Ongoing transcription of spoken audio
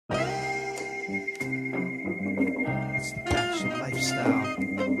It's the Bachelor lifestyle.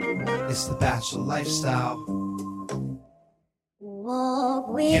 It's the Bachelor lifestyle.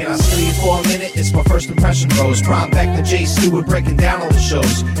 Can I steal you for a minute? It's my first impression rose. Prime Vector, Jay Stewart breaking down all the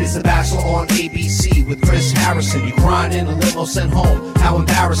shows. It's the Bachelor on ABC with Chris Harrison. You crying in a limo sent home. How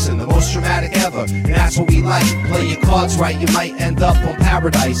embarrassing, the most dramatic ever. And that's what we like. Play your cards right, you might end up on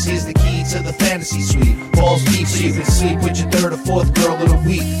Paradise. Here's the key to the fantasy suite. Balls deep so you can sleep with your third or fourth girl of the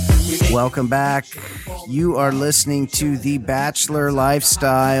week. Welcome back. You are listening to The Bachelor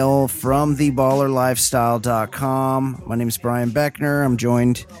Lifestyle from theballerlifestyle.com. My name is Brian Beckner. I'm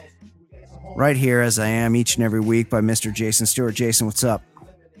joined right here, as I am each and every week, by Mr. Jason Stewart. Jason, what's up?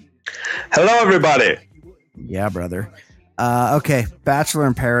 Hello, everybody. Yeah, brother. Okay, Bachelor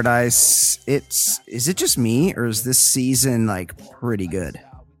in Paradise. Is it just me, or is this season like pretty good?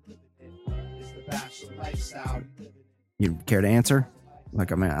 You care to answer?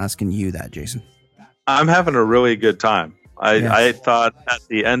 Like, I'm asking you that, Jason. I'm having a really good time. I thought at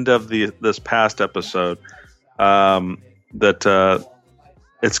the end of this past episode that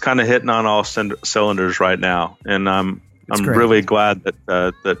it's kind of hitting on all cylinders right now, and I'm really glad that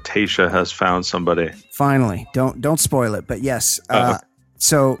Tayshia has found somebody. Finally, don't spoil it, but yes.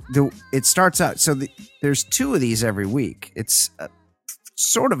 So it starts out. So there's two of these every week. It's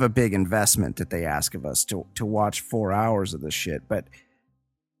sort of a big investment that they ask of us to watch 4 hours of this shit, but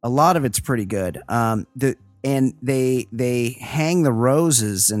a lot of it's pretty good. And they hang the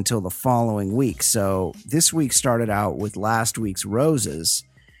roses until the following week. So this week started out with last week's roses.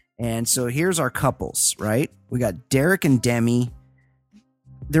 And so here's our couples, right? We got Derek and Demi.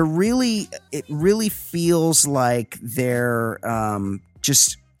 It really feels like they're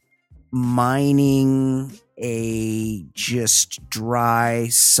just mining a just dry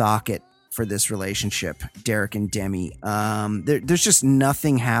socket for this relationship, Derek and Demi. There's just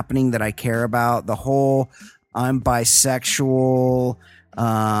nothing happening that I care about. The whole I'm bisexual,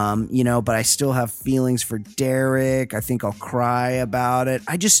 but I still have feelings for Derek. I think I'll cry about it.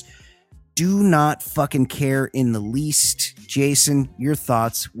 I just do not fucking care in the least. Jason, your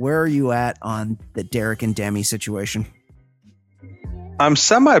thoughts. Where are you at on the Derek and Demi situation? I'm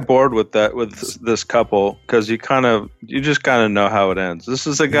semi-bored with this couple because you just kind of know how it ends. This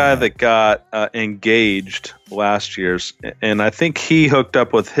is a guy that got engaged last year, and I think he hooked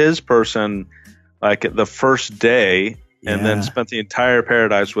up with his person like the first day and then spent the entire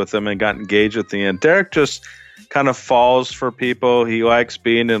paradise with him and got engaged at the end. Derek just kind of falls for people. He likes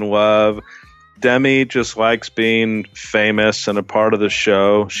being in love. Demi just likes being famous and a part of the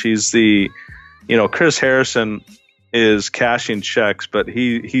show. She's Chris Harrison is cashing checks, but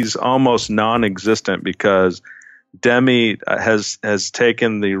he's almost non-existent because Demi has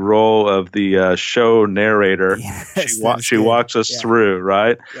taken the role of the show narrator. Yes, she walks us through,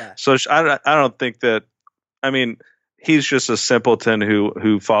 right? Yeah. So I don't think that. I mean, he's just a simpleton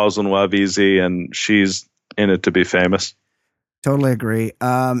who falls in love easy, and she's in it to be famous. Totally agree.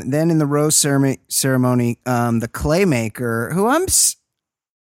 Then in the rose ceremony, the Claymaker, who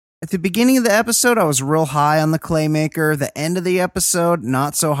at the beginning of the episode, I was real high on the Claymaker. The end of the episode,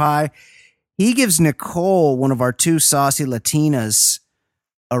 not so high. He gives Nicole, one of our two saucy Latinas,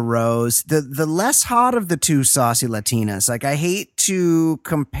 a rose. The less hot of the two saucy Latinas. Like, I hate to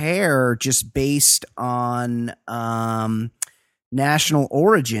compare just based on national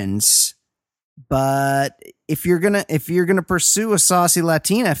origins, but if you're gonna pursue a saucy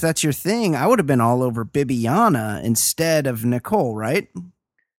Latina, if that's your thing, I would have been all over Bibiana instead of Nicole, right?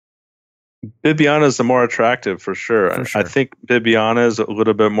 Bibiana is the more attractive for sure. I think Bibiana is a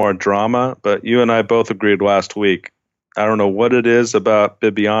little bit more drama, but you and I both agreed last week. I don't know what it is about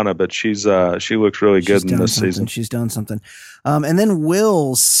Bibiana, but she looks really good in this season. She's done something. And then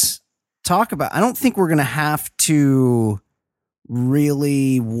Will's talk about, I don't think we're going to have to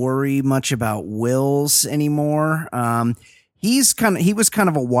really worry much about Will's anymore. He was kind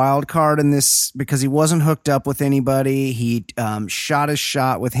of a wild card in this because he wasn't hooked up with anybody. He shot his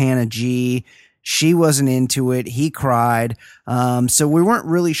shot with Hannah G. She wasn't into it. He cried. So we weren't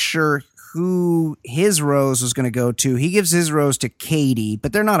really sure who his rose was going to go to. He gives his rose to Katie,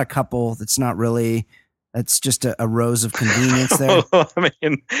 but they're not a couple. That's just a rose of convenience there. I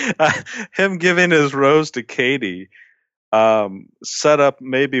mean, him giving his rose to Katie set up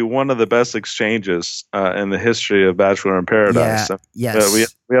maybe one of the best exchanges in the history of Bachelor in Paradise.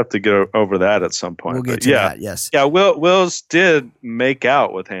 Yes. We have to get over that at some point. We'll get to that, yes. Yeah, Wills did make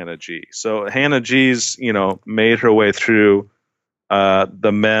out with Hannah G. So Hannah G's, made her way through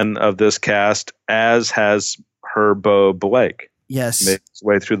the men of this cast, as has her beau Blake. Yes. Made his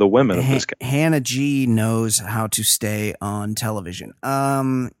way through the women of this cast. Hannah G knows how to stay on television.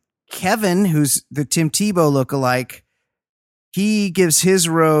 Kevin, who's the Tim Tebow lookalike, He gives his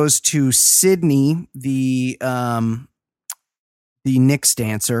rose to Sydney, the Knicks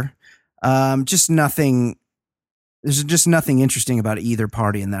dancer. Just nothing. There's just nothing interesting about either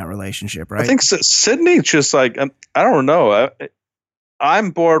party in that relationship, right? I think Sydney just like, I don't know.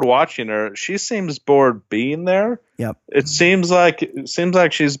 I'm bored watching her. She seems bored being there. Yep. It seems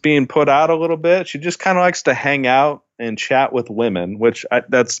like she's being put out a little bit. She just kind of likes to hang out and chat with women, which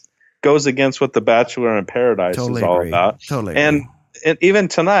that's goes against what the Bachelor in Paradise Totally is all agree. about. Totally and even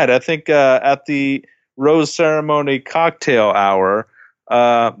tonight, I think at the rose ceremony cocktail hour,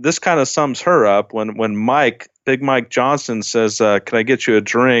 this kind of sums her up when Big Mike Johnson says, "Can I get you a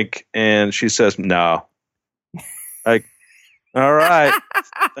drink?" And she says, "No." Like, all right,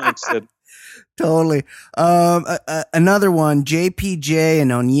 thanks, Sid. Totally. Another one, JPJ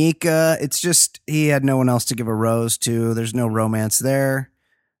and Onyeka. It's just he had no one else to give a rose to. There's no romance there.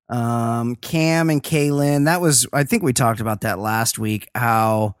 Cam and Kaylin. That was, I think we talked about that last week.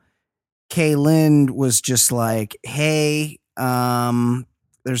 How Kaylin was just like, "Hey,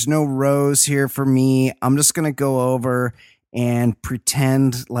 there's no rose here for me. I'm just gonna go over and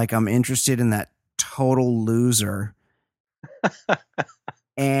pretend like I'm interested in that total loser."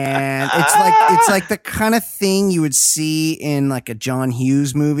 And it's like the kind of thing you would see in like a John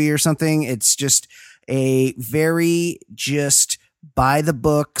Hughes movie or something. It's just a very just by the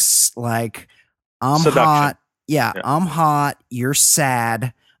books, like I'm Seduction. hot. Yeah, I'm hot. You're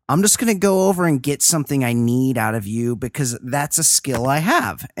sad. I'm just going to go over and get something I need out of you because that's a skill I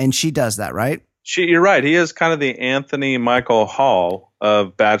have. And she does that, right? You're right. He is kind of the Anthony Michael Hall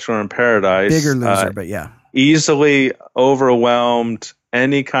of Bachelor in Paradise. Bigger loser, but yeah. Easily overwhelmed.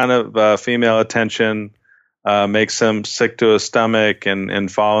 Any kind of female attention makes him sick to his stomach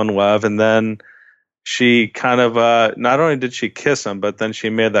and fall in love. And then she kind of, not only did she kiss him, but then she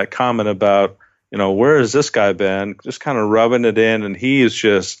made that comment about, where has this guy been? Just kind of rubbing it in, and he is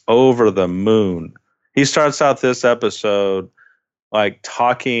just over the moon. He starts out this episode like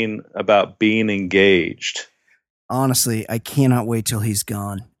talking about being engaged. Honestly, I cannot wait till he's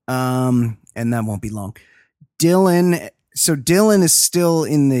gone. And that won't be long. Dylan is still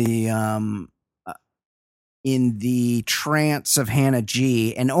in the trance of Hannah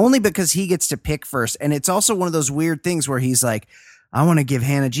G, and only because he gets to pick first. And it's also one of those weird things where he's like, I want to give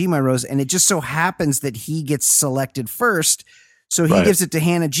Hannah G my rose. And it just so happens that he gets selected first. So he gives it to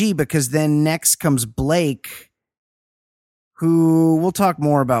Hannah G because then next comes Blake, who we'll talk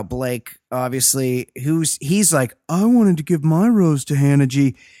more about Blake, obviously, he's like, I wanted to give my rose to Hannah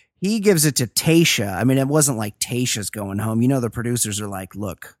G. He gives it to Tayshia. I mean, it wasn't like Tayshia's going home. The producers are like,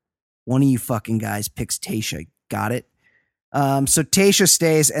 look, one of you fucking guys picks Tayshia. Got it? So Tayshia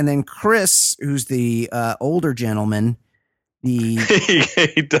stays. And then Chris, who's the older gentleman, he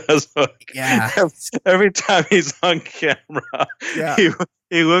does look. Yeah. Every time he's on camera,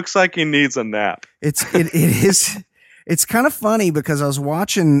 he looks like he needs a nap. It is. It's kind of funny because I was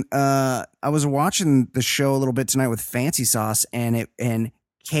watching the show a little bit tonight with Fancy Sauce, and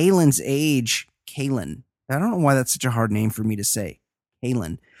Kaylin's age, Kaylin. I don't know why that's such a hard name for me to say.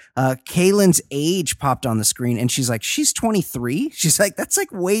 Kaylin. Kaylin's age popped on the screen, and she's like, she's 23. She's like, that's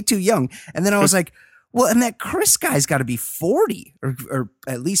like way too young. And then I was like, well, and that Chris guy's got to be 40 or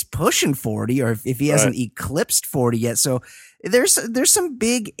at least pushing 40, or if he hasn't eclipsed 40 yet. So there's some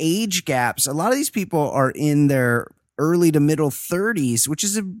big age gaps. A lot of these people are in their early to middle 30s, which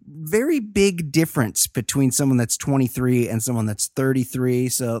is a very big difference between someone that's 23 and someone that's 33.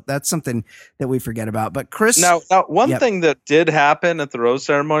 So that's something that we forget about. But Chris, now one thing that did happen at the rose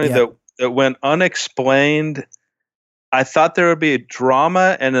ceremony that went unexplained, I thought there would be a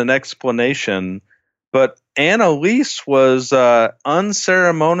drama and an explanation, but Annalise was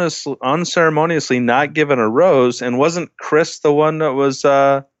unceremoniously not given a rose, and wasn't Chris the one that was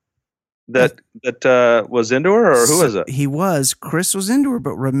that was into her, or who was it? Chris was into her,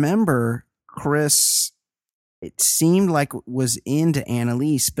 but remember, Chris, it seemed like was into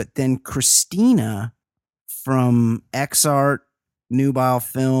Annalise, but then Christina from XArt, Nubile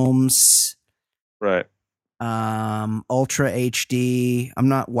Films, right? Ultra HD. I'm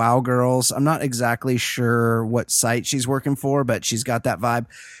not Wow Girls. I'm not exactly sure what site she's working for, but she's got that vibe.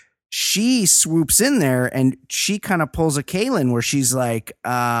 She swoops in there and she kind of pulls a Kaylin where she's like,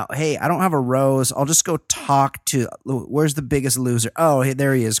 hey, I don't have a rose. I'll just go talk to, where's the biggest loser? Oh, hey,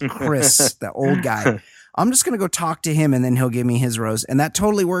 there he is. Chris, the old guy. I'm just going to go talk to him and then he'll give me his rose. And that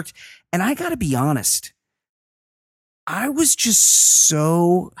totally worked. And I got to be honest, I was just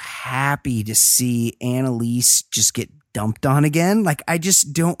so happy to see Annalise just get dumped on again. Like,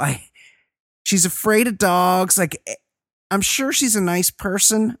 she's afraid of dogs. Like, I'm sure she's a nice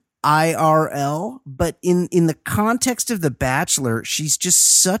person. IRL, but in the context of The Bachelor, she's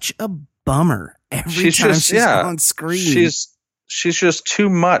just such a bummer every time she's on screen. She's just too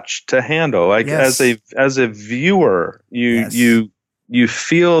much to handle. Like as a viewer, you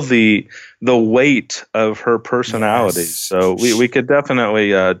feel the weight of her personality. Yes. So we could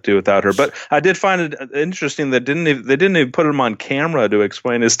definitely do without her. But I did find it interesting that they didn't even put him on camera to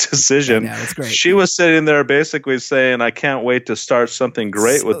explain his decision. Yeah, that's great. She was sitting there basically saying, "I can't wait to start something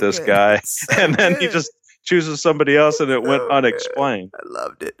great with this guy," and then he just chooses somebody else, and it went unexplained. I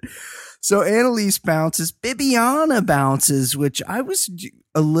loved it. So Annalise bounces, Bibiana bounces, which I was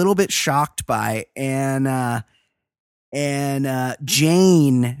a little bit shocked by, and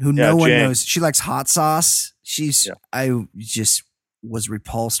Jane, who no one knows, she likes hot sauce. I just was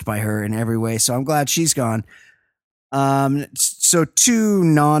repulsed by her in every way, so I'm glad she's gone. So two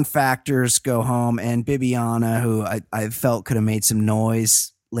non-factors go home, and Bibiana, who I felt could have made some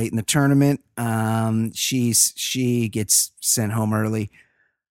noise late in the tournament, she gets sent home early.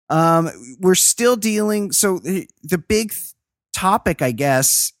 We're still dealing. So the big topic, I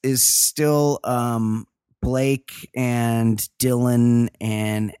guess, is still Blake and Dylan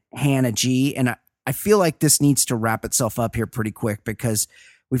and Hannah G. And I feel like this needs to wrap itself up here pretty quick because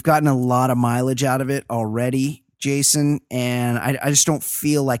we've gotten a lot of mileage out of it already, Jason. And I just don't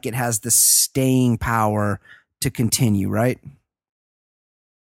feel like it has the staying power to continue, right?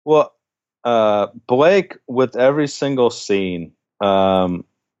 Well, Blake, with every single scene,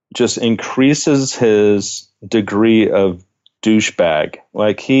 just increases his degree of douchebag.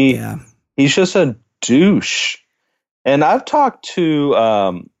 Like he's just a douche. And I've talked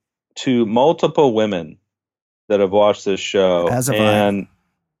to multiple women that have watched this show, and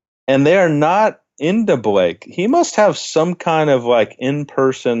they are not into Blake. He must have some kind of like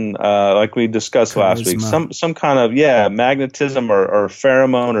in-person, like we discussed last week, some kind of magnetism or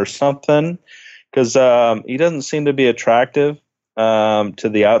pheromone or something, because he doesn't seem to be attractive to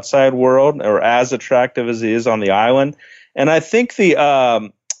the outside world, or as attractive as he is on the island. And I think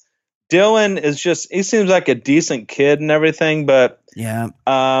the Dylan is he seems like a decent kid and everything, but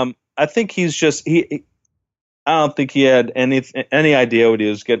I think I don't think he had any idea what he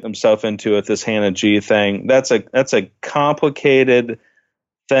was getting himself into with this Hannah G thing. That's a complicated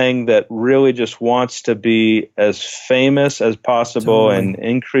thing that really just wants to be as famous as possible and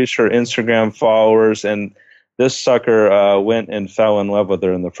increase her Instagram followers. And this sucker went and fell in love with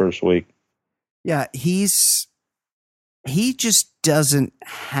her in the first week. Yeah, he just doesn't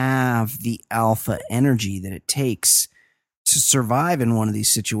have the alpha energy that it takes to survive in one of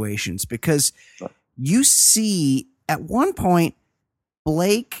these situations, because you see at one point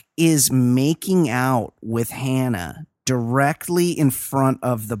Blake is making out with Hannah directly in front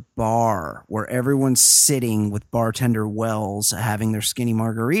of the bar where everyone's sitting with bartender Wells having their skinny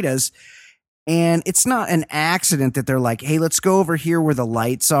margaritas. And it's not an accident that they're like, hey, let's go over here where the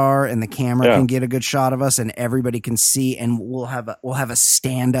lights are and the camera can get a good shot of us and everybody can see, and we'll have a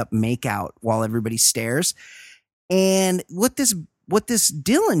stand-up makeout while everybody stares. And what this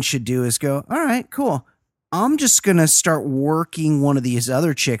Dylan should do is go, all right, cool. I'm just going to start working one of these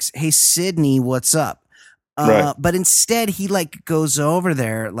other chicks. Hey, Sydney, what's up? Right. But instead he like goes over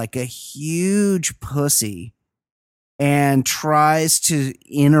there like a huge pussy and tries to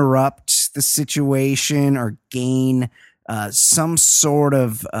interrupt the situation or gain some sort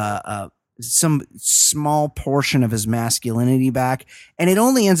of some small portion of his masculinity back. And it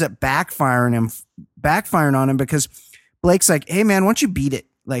only ends up backfiring on him because Blake's like, hey man, why don't you beat it?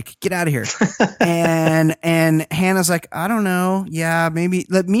 Like, get out of here. and Hannah's like, I don't know. Yeah, maybe.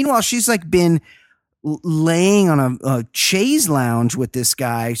 Meanwhile, she's like been laying on a chaise lounge with this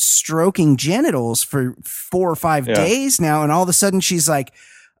guy, stroking genitals for 4 or 5 days now. And all of a sudden she's like,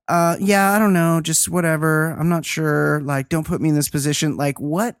 I don't know, just whatever. I'm not sure. Like, don't put me in this position. Like,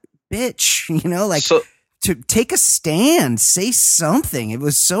 what, bitch? You know, like, to take a stand, say something. It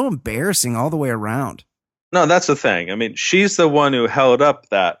was so embarrassing all the way around. No, that's the thing. I mean, she's the one who held up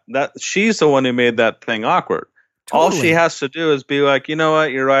that she's the one who made that thing awkward. Totally. All she has to do is be like, you know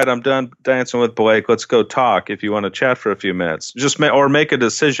what, you're right. I'm done dancing with Blake. Let's go talk. If you want to chat for a few minutes, or make a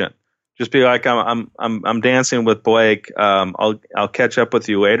decision. Just be like, I'm dancing with Blake. I'll catch up with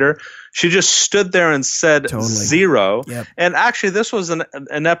you later. She just stood there and said zero. Yep. And actually, this was an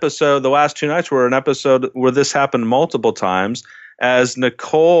episode. The last 2 nights were an episode where this happened multiple times, as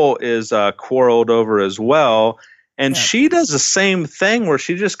Nicole is quarreled over as well, and she does the same thing where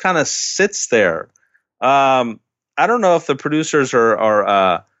she just kind of sits there. I don't know if the producers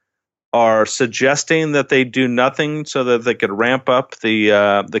are suggesting that they do nothing so that they could ramp up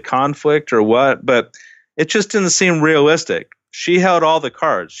the conflict or what, but it just didn't seem realistic. she held all the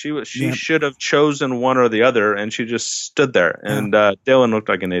cards. She Yep. should have chosen one or the other, and she just stood there. And Dylan looked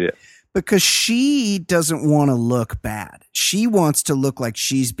like an idiot. Because she doesn't want to look bad. She wants to look like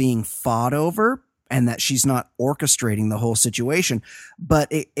she's being fought over and that she's not orchestrating the whole situation.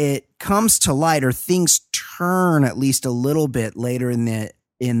 But it comes to light, or things turn at least a little bit later in the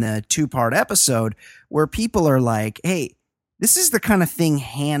 2-part episode, where people are like, hey, this is the kind of thing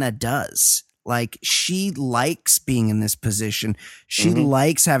Hannah does. Like, she likes being in this position. She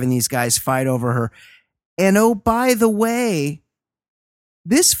likes having these guys fight over her. And oh, by the way,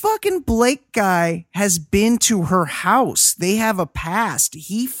 this fucking Blake guy has been to her house. They have a past.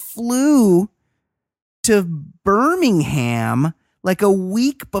 He flew to Birmingham like a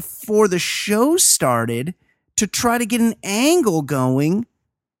week before the show started to try to get an angle going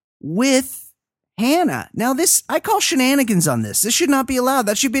with Hannah. Now, I call shenanigans on this. This should not be allowed.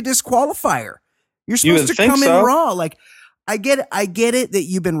 That should be a disqualifier. You're supposed to come in raw. Like, I get it that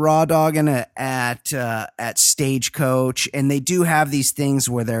you've been raw dogging at Stagecoach, and they do have these things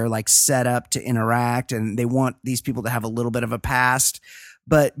where they're like set up to interact, and they want these people to have a little bit of a past.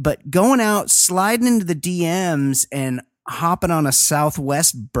 But going out, sliding into the DMs, and hopping on a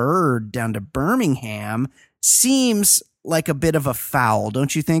Southwest bird down to Birmingham seems like a bit of a foul,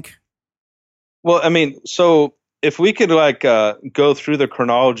 don't you think? Well, I mean, so if we could go through the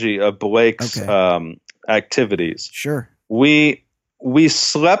chronology of Blake's activities, sure. We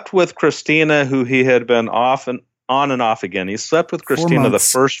slept with Christina, who he had been on and off again. He slept with Christina the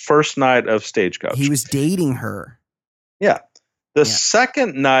first night of Stagecoach. He was dating her. Yeah. The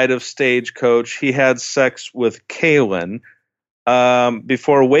second night of Stagecoach, he had sex with Kaylin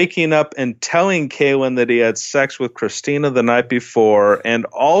before waking up and telling Kaylin that he had sex with Christina the night before, and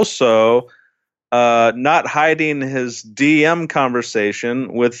also not hiding his DM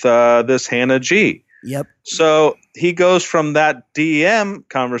conversation with this Hannah G. Yep. So he goes from that DM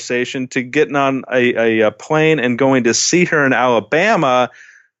conversation to getting on a plane and going to see her in Alabama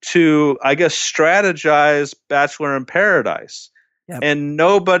to, I guess, strategize Bachelor in Paradise. Yep. And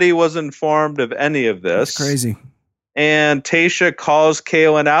nobody was informed of any of this. That's crazy. And Tayshia calls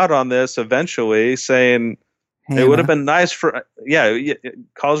Kaylin out on this eventually, saying it would have been nice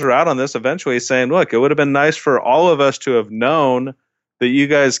calls her out on this eventually, saying, look, it would have been nice for all of us to have known that you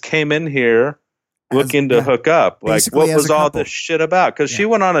guys came in here looking to hook up. Like, what was all this shit about? Because she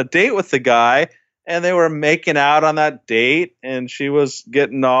went on a date with the guy, and they were making out on that date, and she was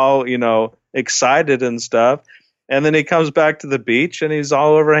getting all, excited and stuff. And then he comes back to the beach, and he's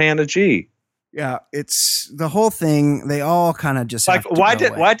all over Hannah G. Yeah, it's the whole thing. They all kind of just like, why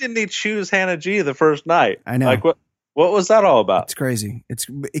didn't he choose Hannah G the first night? I know. Like, what was that all about? It's crazy. It's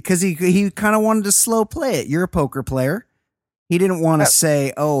because he kind of wanted to slow play it. You're a poker player. He didn't want to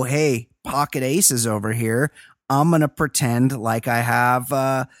say, oh, hey, pocket aces over here. I'm going to pretend like I have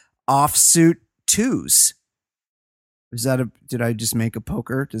offsuit twos. Did I just make a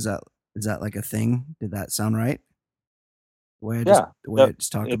poker? Is that like a thing? Did that sound right? The way I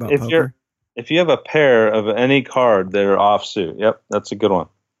just talked about poker. If you have a pair of any card that are offsuit, yep, that's a good one.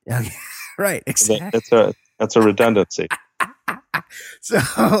 Yeah, right. Exactly. That's a redundancy.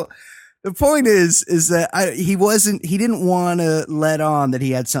 So the point is that he didn't want to let on that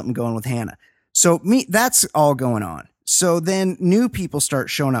he had something going with Hannah. So that's all going on. So then new people start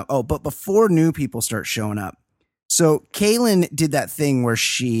showing up. Oh, but before new people start showing up, so Kaylin did that thing where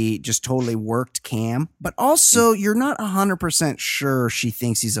she just totally worked Cam, but also you're not 100% sure she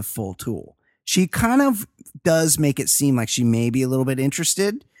thinks he's a full tool. She kind of does make it seem like she may be a little bit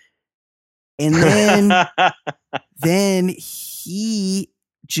interested. And then he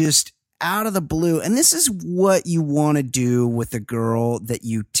just out of the blue, and this is what you want to do with a girl that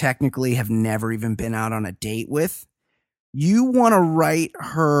you technically have never even been out on a date with. You want to write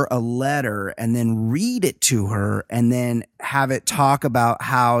her a letter and then read it to her and then have it talk about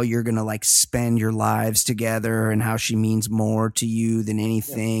how you're going to like spend your lives together and how she means more to you than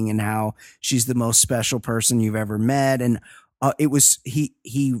anything and how she's the most special person you've ever met. And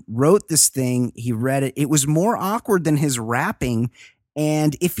he wrote this thing. He read it. It was more awkward than his rapping.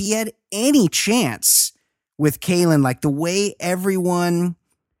 And if he had any chance with Kaylin, like the way everyone,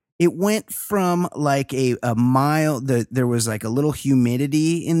 it went from like a mild, there was like a little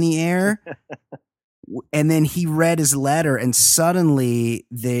humidity in the air. And then he read his letter and suddenly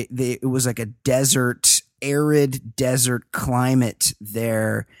it was like a arid desert climate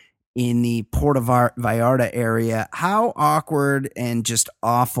there in the Puerto Vallarta area. How awkward and just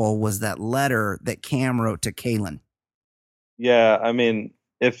awful was that letter that Cam wrote to Kaylin? Yeah, I mean,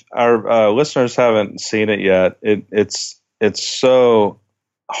 if our listeners haven't seen it yet, it's so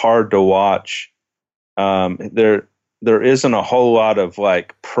hard to watch. there isn't a whole lot of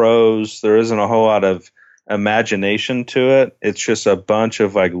like prose. There isn't a whole lot of imagination to it. It's just a bunch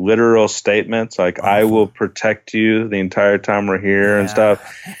of like literal statements like I will protect you the entire time we're here and stuff.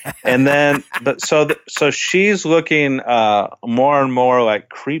 And then so she's looking more and more like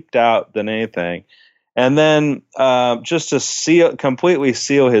creeped out than anything. And then just to completely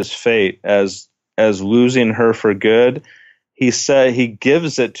seal his fate as losing her for good, he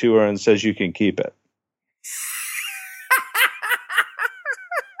gives it to her and says you can keep it.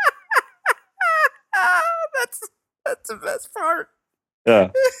 That's the best part. Yeah.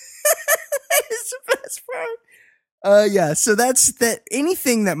 That is the best part. Yeah, so that's that.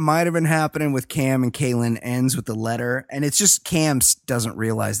 Anything that might have been happening with Cam and Kaylin ends with the letter, and it's just Cam doesn't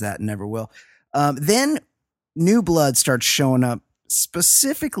realize that and never will. Then new blood starts showing up,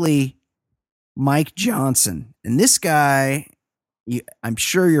 specifically Mike Johnson. And this guy, I'm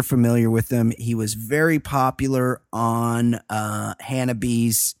sure you're familiar with him. He was very popular on Hannah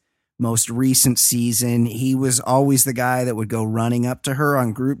B's most recent season. He was always the guy that would go running up to her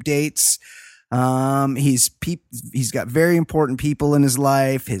on group dates. He's got very important people in his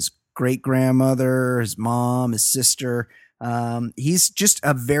life, his great grandmother, his mom, his sister. He's just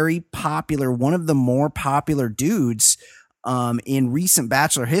a very popular, one of the more popular dudes in recent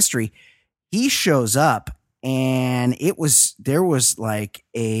Bachelor history. He shows up and there was like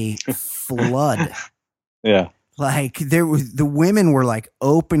a flood. Yeah. Like the women were like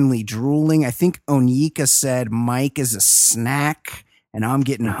openly drooling. I think Onyeka said Mike is a snack and I'm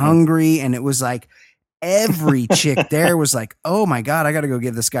getting hungry. And it was like every chick there was like, oh my God, I got to go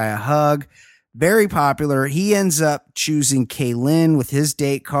give this guy a hug. Very popular. He ends up choosing Kaylin with his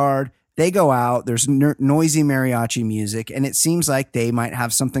date card. They go out. There's noisy mariachi music, and it seems like they might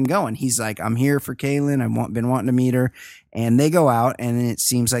have something going. He's like, I'm here for Kaylin. I've been wanting to meet her. And they go out, and then it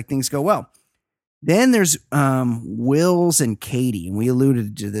seems like things go well. Then there's Wills and Katie, and we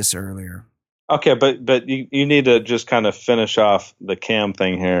alluded to this earlier. Okay, but you need to just kind of finish off the Cam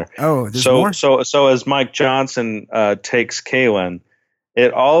thing here. Oh, there's more? So as Mike Johnson takes Kaylin,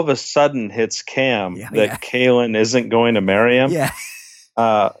 it all of a sudden hits Cam that Kaylin isn't going to marry him. Yeah.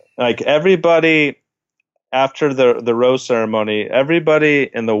 Like everybody after the rose ceremony, everybody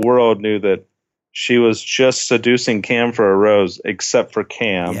in the world knew that she was just seducing Cam for a rose, except for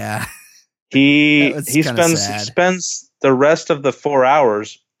Cam. Yeah. He spends the rest of the 4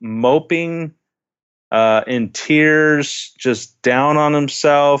 hours moping, in tears, just down on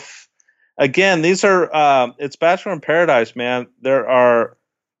himself. Again, these are it's Bachelor in Paradise, man. There are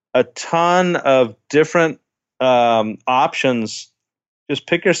a ton of different options. Just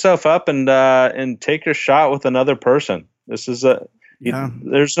pick yourself up and take your shot with another person. This is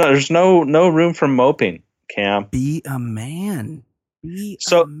there's no room for moping, Cam. Be a man.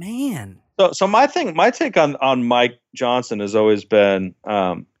 A man. So my take on Mike Johnson has always been,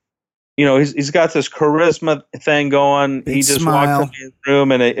 he's got this charisma thing going. Big he just smile. walks in the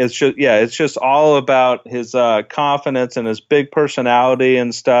room, and it's just all about his confidence and his big personality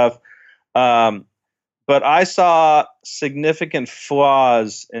and stuff. But I saw significant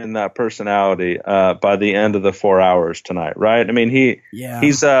flaws in that personality by the end of the 4 hours tonight. Right? I mean, he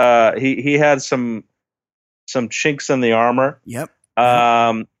had some chinks in the armor. Yep.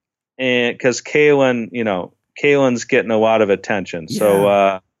 And because Kaylin's getting a lot of attention.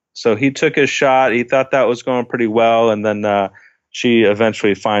 Yeah. So he took his shot. He thought that was going pretty well. And then she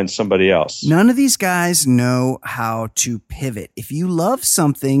eventually finds somebody else. None of these guys know how to pivot. If you love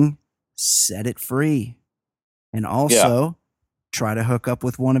something, set it free. And also try to hook up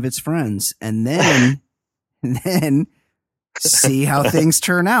with one of its friends. And then see how things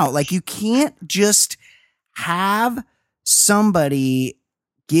turn out. Like you can't just have somebody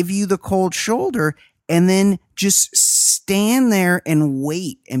give you the cold shoulder and then just stand there and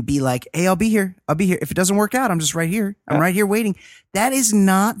wait and be like, hey, I'll be here. If it doesn't work out, I'm just right here. I'm right here waiting. That is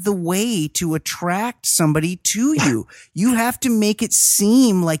not the way to attract somebody to you. You have to make it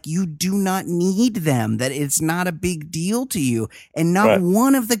seem like you do not need them, that it's not a big deal to you. And not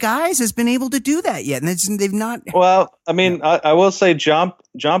one of the guys has been able to do that yet. And they've not. Well, I mean, I will say John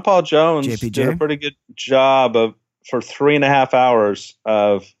Paul Jones JPJ? did a pretty good job for 3.5 hours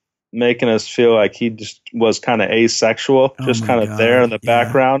of making us feel like he just was kind of asexual, just kind of there in the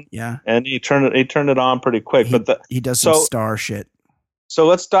background. Yeah. And he turned it on pretty quick. He does some star shit. So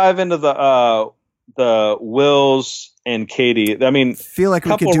let's dive into the Wills and Katie. I mean, feel like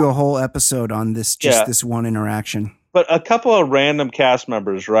we could do a whole episode on this, this one interaction. But a couple of random cast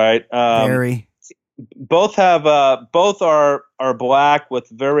members, right? Very. Both are black with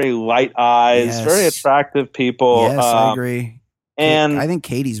very light eyes, very attractive people. Yes, I agree. And I think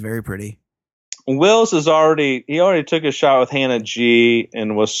Katie's very pretty. Wills he already took a shot with Hannah G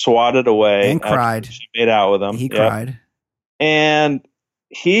and was swatted away And cried. She made out with him. He cried. And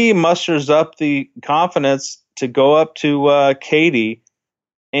he musters up the confidence to go up to Katie,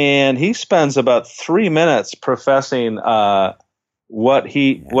 and he spends about 3 minutes professing what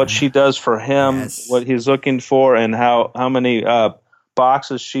she does for him, Yes. what he's looking for, and how many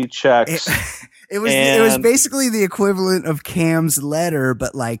boxes she checks. It was basically the equivalent of Cam's letter,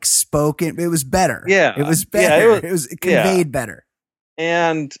 but like spoken. It was better. Yeah, it was better. Yeah, it was conveyed better.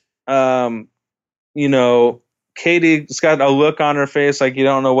 And Katie's got a look on her face like you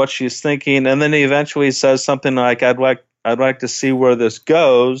don't know what she's thinking, and then he eventually says something like, "I'd like to see where this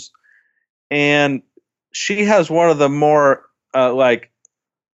goes," and she has one of the more one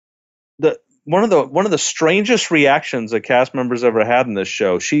of the strangest reactions that cast members ever had in this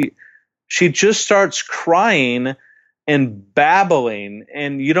show. She just starts crying and babbling,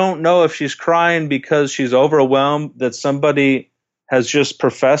 and you don't know if she's crying because she's overwhelmed that somebody has just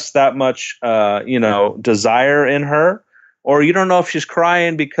professed that much, desire in her, or you don't know if she's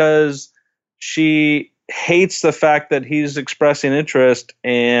crying because she hates the fact that he's expressing interest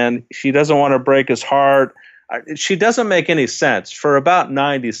and she doesn't want to break his heart. She doesn't make any sense for about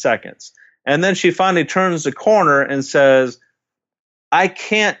 90 seconds. And then she finally turns the corner and says, "I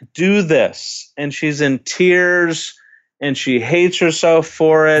can't do this." And she's in tears and she hates herself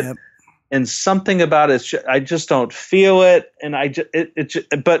for it. Yep. And something about it, I just don't feel it. And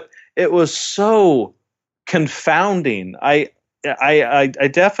but it was so confounding. I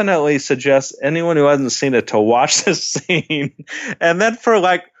definitely suggest anyone who hasn't seen it to watch this scene. And then for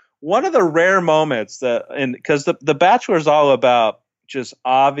like one of the rare moments because the Bachelor is all about just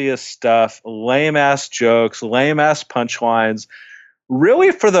obvious stuff, lame ass jokes, lame ass punchlines.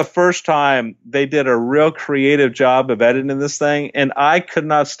 Really, for the first time, they did a real creative job of editing this thing, and I could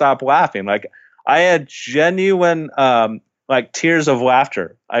not stop laughing. Like, I had genuine, tears of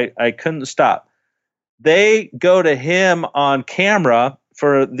laughter. I couldn't stop. They go to him on camera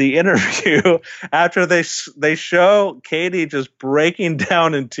for the interview after they show Katie just breaking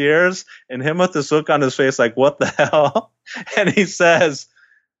down in tears, and him with this look on his face like, "What the hell?" And he says,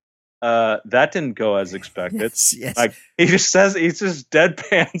 "That didn't go as expected." Yes. Like he just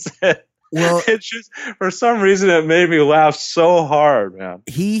deadpans it. Well, it's just for some reason it made me laugh so hard, man.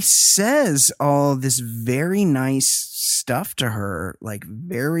 He says all this very nice stuff to her, like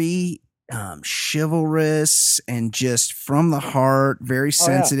very chivalrous and just from the heart, very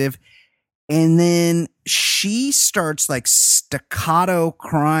sensitive. Yeah. And then she starts like staccato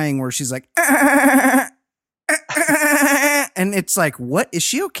crying where she's like, and it's like, what, is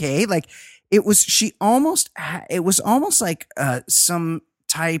she okay? Like it was almost like some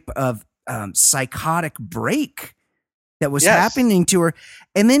type of psychotic break that was happening to her.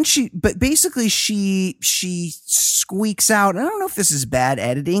 And then she squeaks out. I don't know if this is bad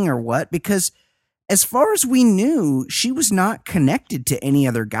editing or what, because as far as we knew, she was not connected to any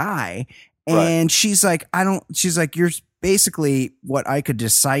other guy. And she's like, you're basically what I could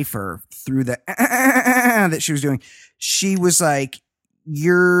decipher through the that she was doing. She was like,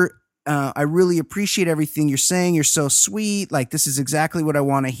 I really appreciate everything you're saying. You're so sweet. Like, this is exactly what I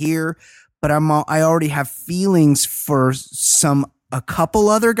want to hear. But I already have feelings for a couple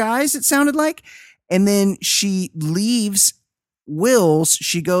other guys, it sounded like. And then she leaves Will's.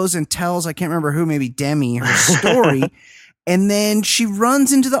 She goes and tells, I can't remember who, maybe Demi, her story. And then she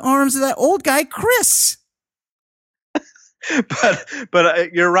runs into the arms of that old guy, Chris.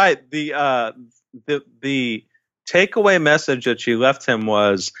 But you're right. The takeaway message that she left him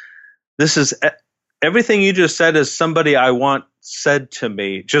was, this is everything you just said is somebody I want said to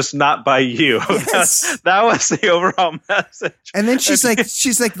me, just not by you. Yes. That was the overall message. And then she's like,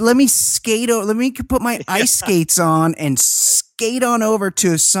 let me put my ice skates on and skate on over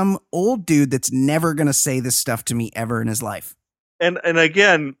to some old dude that's never going to say this stuff to me ever in his life. And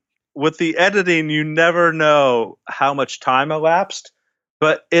again, with the editing, you never know how much time elapsed,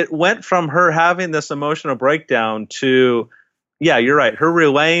 but it went from her having this emotional breakdown to, yeah, you're right, her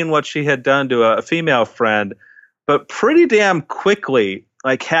relaying what she had done to a female friend, but pretty damn quickly,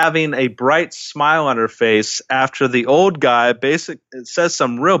 like having a bright smile on her face after the old guy says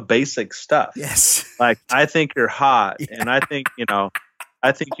some real basic stuff. Yes. Like, I think you're hot, and I think you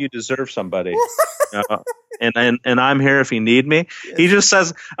deserve somebody. And I'm here if you need me. Yes. He just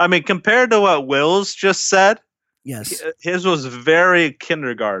says, I mean, compared to what Will's just said, yes, his was very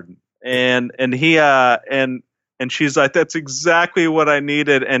kindergarten. And she's like, that's exactly what I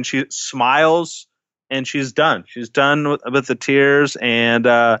needed. And she smiles and she's done. She's done with the tears, and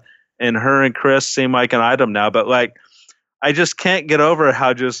her and Chris seem like an item now. But like, I just can't get over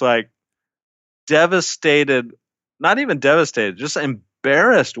how just like devastated, not even devastated, just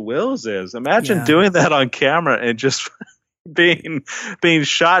embarrassed Wills is. Imagine doing that on camera and just being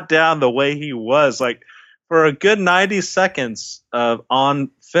shot down the way he was. Like, for a good 90 seconds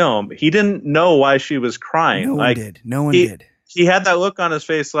on film, he didn't know why she was crying. No one did. No one did. He had that look on his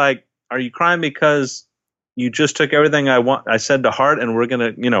face like, are you crying because you just took everything I said to heart, and we're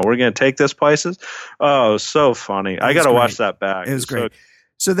gonna take this places? Oh, so funny. I got to watch that back. It was great.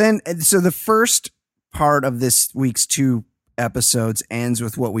 So the first part of this week's 2 episodes ends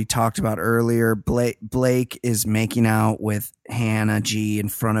with what we talked about earlier. Blake is making out with Hannah G in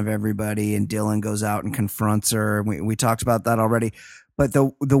front of everybody, and Dylan goes out and confronts her. We talked about that already. But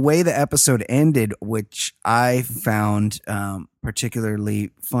the way the episode ended, which I found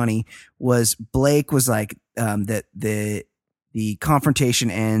particularly funny, was Blake was like that the confrontation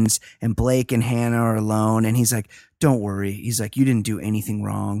ends and Blake and Hannah are alone, and he's like, "Don't worry." He's like, "You didn't do anything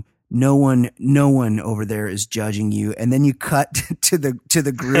wrong. No one over there is judging you." And then you cut to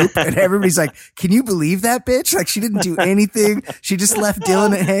the group, and everybody's like, "Can you believe that bitch? Like, she didn't do anything. She just left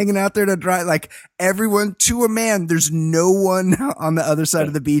Dylan hanging out there to dry." Like, everyone, to a man, there's no one on the other side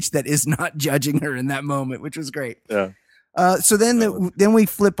of the beach that is not judging her in that moment, which was great. Yeah. So then we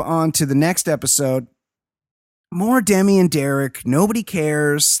flip on to the next episode. More Demi and Derek. Nobody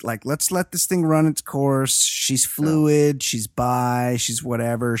cares. Like, let's let this thing run its course. She's fluid. She's bi. She's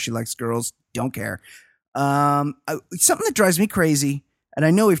whatever. She likes girls. Don't care. Something that drives me crazy, and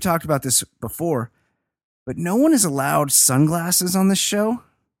I know we've talked about this before, but no one is allowed sunglasses on this show.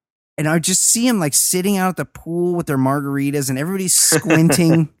 And I just see them like sitting out at the pool with their margaritas, and everybody's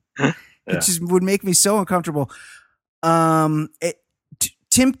squinting. It just would make me so uncomfortable.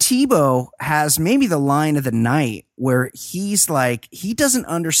 Tim Tebow has maybe the line of the night where he's like, he doesn't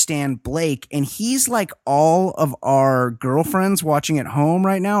understand Blake, and he's like all of our girlfriends watching at home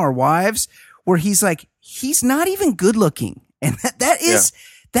right now, our wives, where he's like, he's not even good looking. And that is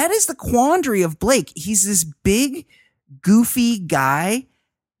the quandary of Blake. He's this big, goofy guy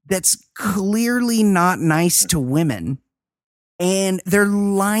that's clearly not nice to women, and they're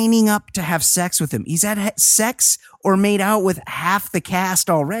lining up to have sex with him. He's had sex or made out with half the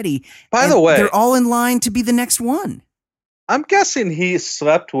cast already. By the way, they're all in line to be the next one. I'm guessing he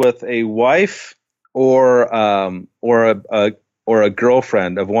slept with a wife or a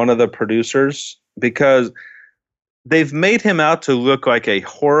girlfriend of one of the producers, because they've made him out to look like a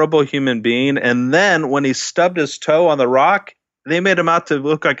horrible human being. And then when he stubbed his toe on the rock, they made him out to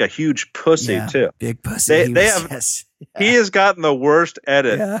look like a huge pussy too. Big pussy. He has gotten the worst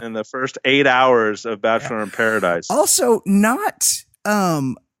edit in the first 8 hours of Bachelor in Paradise. Also, not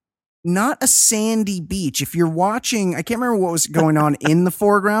a sandy beach. If you're watching, I can't remember what was going on in the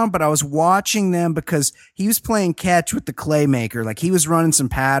foreground, but I was watching them because he was playing catch with the Claymaker. Like, he was running some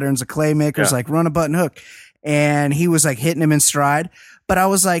patterns. The Claymaker's like, run a button hook. And he was like hitting him in stride. But I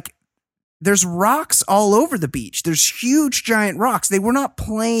was like, there's rocks all over the beach. There's huge, giant rocks. They were not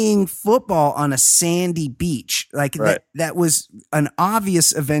playing football on a sandy beach. Like, that was an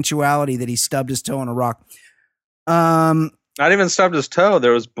obvious eventuality that he stubbed his toe on a rock. Not even stubbed his toe.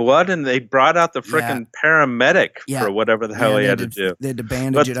 There was blood, and they brought out the freaking paramedic for whatever the hell he had to do. They had to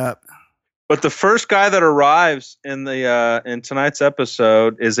bandage it up. But the first guy that arrives in the in tonight's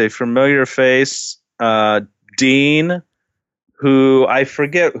episode is a familiar face, Dean, who I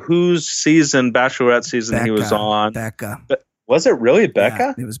forget whose Bachelorette season he was on. Becca. But was it really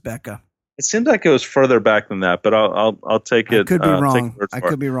Becca? Yeah, it was Becca. It seemed like it was further back than that, but I'll take it. I could be wrong. I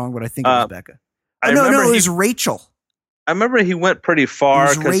could be wrong, but I think it was Becca. It was Rachel. I remember he went pretty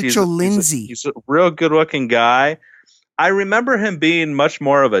far. It was Rachel Lindsay. He's a real good-looking guy. I remember him being much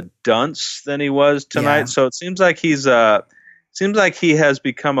more of a dunce than he was tonight. Yeah. So it seems like he has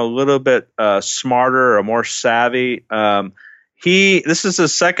become a little bit smarter or more savvy. This is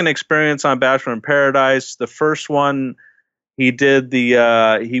his second experience on Bachelor in Paradise. The first one, he did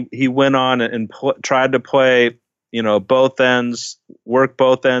he went on and tried to play, both ends, work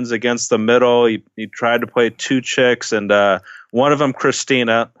both ends against the middle. He tried to play 2 chicks, and one of them,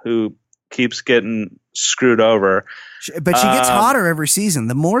 Christina, who keeps getting screwed over. But she gets hotter every season.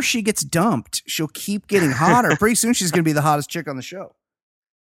 The more she gets dumped, she'll keep getting hotter. Pretty soon she's going to be the hottest chick on the show.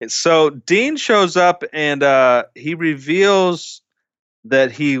 So Dean shows up, and he reveals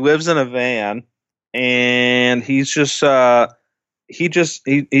that he lives in a van, and he's just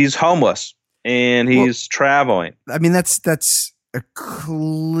he's homeless, and he's traveling. I mean, that's a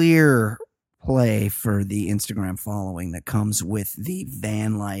clear play for the Instagram following that comes with the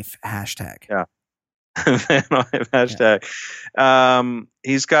van life hashtag. Yeah. Van life hashtag.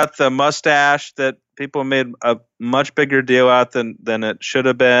 He's got the mustache that People made a much bigger deal out than it should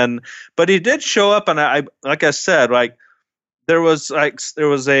have been. But he did show up, and like I said, like there was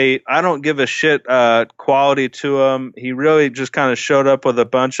a I don't give a shit quality to him. He really just kind of showed up with a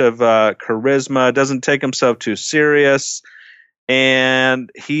bunch of charisma. Doesn't take himself too serious, and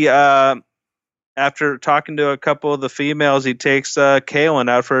he after talking to a couple of the females, he takes Kaylin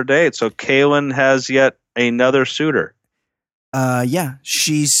out for a date. So Kaylin has yet another suitor. Yeah,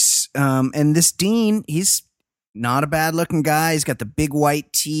 she's and this Dean, he's not a bad looking guy. He's got the big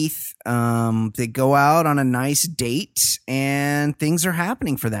white teeth. They go out on a nice date and things are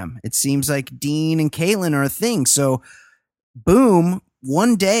happening for them. It seems like Dean and Kaylin are a thing. So boom,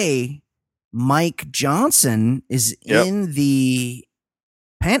 one day Mike Johnson is in the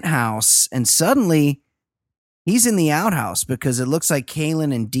penthouse and suddenly he's in the outhouse because it looks like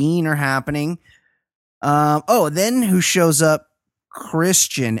Kaylin and Dean are happening. Then who shows up?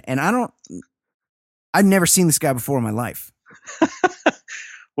 Christian. And I've never seen this guy before in my life.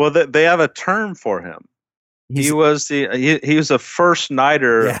 Well, they have a term for him. He was a first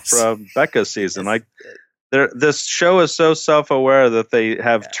nighter from Becca's season. Like this show is so self-aware that they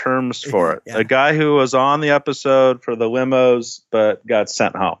have terms for it. A guy who was on the episode for the limos but got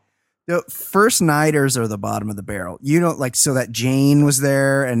sent home. The first nighters are the bottom of the barrel. You know, like, so that Jane was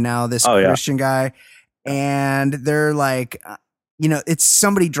there and now this Christian guy, and they're like, it's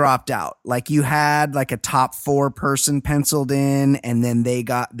somebody dropped out. Like you had like a top 4 person penciled in, and then they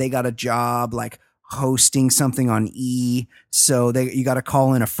got a job like hosting something on E. So you got to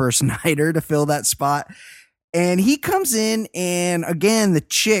call in a first nighter to fill that spot. And he comes in, and again, the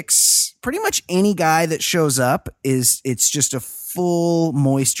chicks, pretty much any guy that shows up it's just a full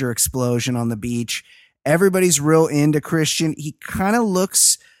moisture explosion on the beach. Everybody's real into Christian. He kind of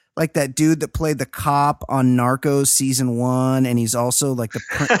looks like that dude that played the cop on Narcos season 1, and he's also like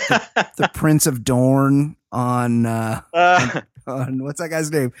the Prince of Dorne on what's that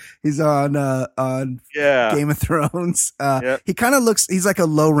guy's name? He's on Game of Thrones. He kind of looks. He's like a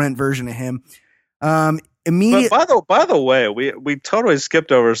low rent version of him. But by the way, we totally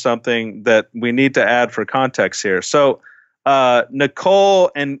skipped over something that we need to add for context here. So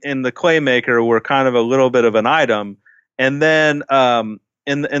Nicole and the Claymaker were kind of a little bit of an item, and then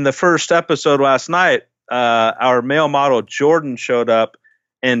in the first episode last night, our male model Jordan showed up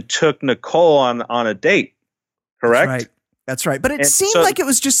and took Nicole on a date. Correct? That's right. But it seemed like it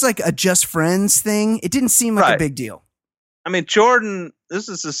was just like a just friends thing. It didn't seem like a big deal. I mean, Jordan, this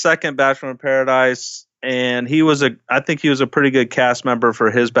is his second Bachelor in Paradise, and I think he was a pretty good cast member for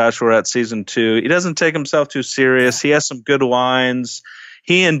his Bachelorette season 2. He doesn't take himself too serious. He has some good lines.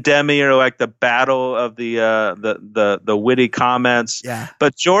 He and Demi are like the battle of the witty comments. Yeah.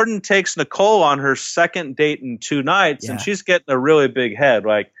 But Jordan takes Nicole on her second date in 2 nights, and she's getting a really big head.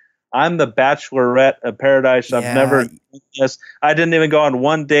 Like, I'm the Bachelorette of Paradise. I've never done this. I didn't even go on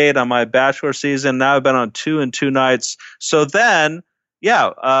 1 date on my Bachelor season. Now I've been on 2 in 2 nights. So then,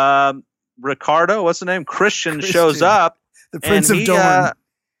 Ricardo, what's the name? Christian shows up. The Prince of Dorne.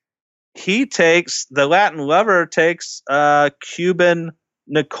 The Latin lover takes Cuban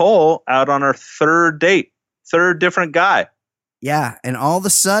Nicole out on her 3rd date. 3rd different guy. Yeah, and all of a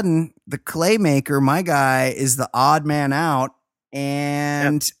sudden, the Claymaker, my guy, is the odd man out.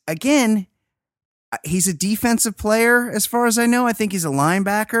 And again, he's a defensive player, as far as I know. I think he's a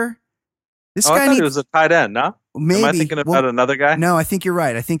linebacker. I thought he was a tight end, no? Maybe. Am I thinking about another guy? No, I think you're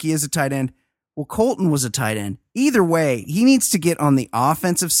right. I think he is a tight end. Well, Colton was a tight end. Either way, he needs to get on the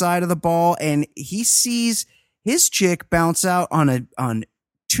offensive side of the ball, and he sees his chick bounce out on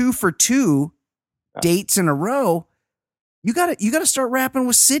 2 for 2 dates in a row. You got to start rapping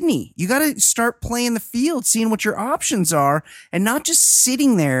with Sydney. You got to start playing the field, seeing what your options are, and not just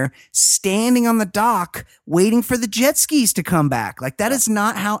sitting there, standing on the dock, waiting for the jet skis to come back. Like, that is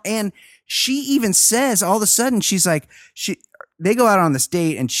not how. And she even says, all of a sudden, she's like, they go out on this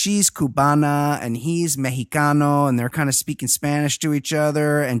date, and she's Cubana and he's Mexicano, and they're kind of speaking Spanish to each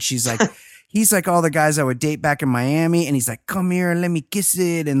other. And she's like, he's like all the guys I would date back in Miami, and he's like, come here and let me kiss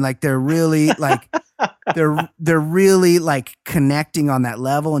it. And like, they're really like, they're really like connecting on that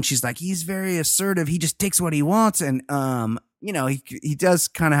level. And she's like, he's very assertive. He just takes what he wants. And, he does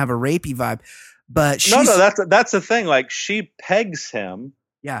kind of have a rapey vibe, but that's the thing. Like, she pegs him.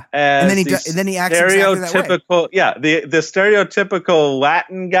 Yeah. And then he acts exactly that way. Yeah. The stereotypical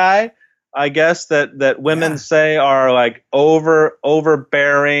Latin guy, I guess that women say are like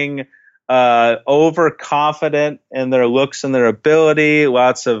overbearing, overconfident in their looks and their ability,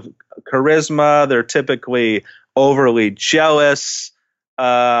 lots of charisma. They're typically overly jealous.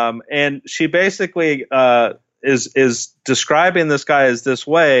 And she basically is describing this guy as this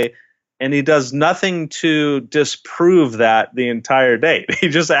way. and he does nothing to disprove that the entire date. He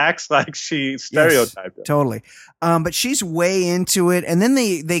just acts like she stereotyped him. Totally. But she's way into it, and then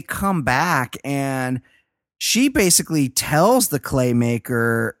they come back, and she basically tells the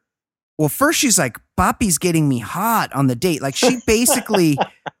Claymaker, well, first she's like, Papi's getting me hot on the date. Like, she basically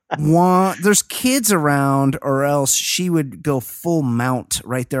there's kids around, or else she would go full mount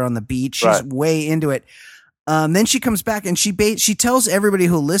right there on the beach. She's way into it. Then she comes back and she tells everybody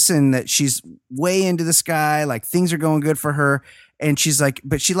who'll listen that she's way into this guy. Like, things are going good for her. And she's like,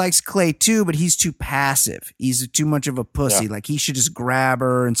 but she likes Clay too, but he's too passive. He's too much of a pussy. Yeah. Like, he should just grab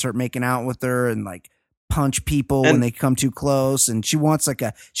her and start making out with her and like punch people when they come too close. And she wants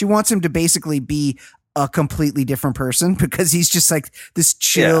him to basically be a completely different person, because he's just like this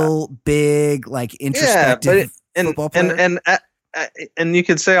chill, big, like introspective football player. And you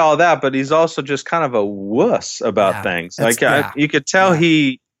could say all that, but he's also just kind of a wuss about things. Like, you could tell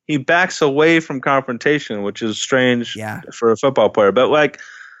he backs away from confrontation, which is strange for a football player. But like,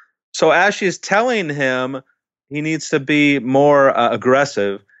 so as she's telling him he needs to be more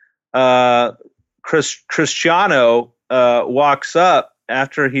aggressive, Cristiano walks up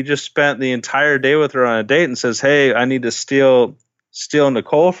after he just spent the entire day with her on a date and says, "Hey, I need to steal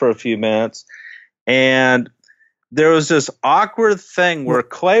Nicole for a few minutes." And there was this awkward thing where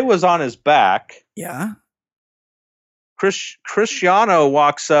Clay was on his back. Yeah. Cristiano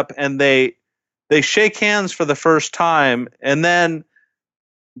walks up and they shake hands for the first time, and then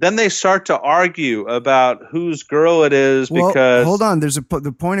they start to argue about whose girl it is. Because hold on, there's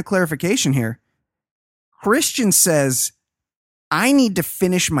the point of clarification here. Christian says, I need to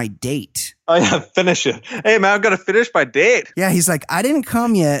finish my date. Oh yeah, finish it. Hey man, I'm gonna finish my date. Yeah, he's like, I didn't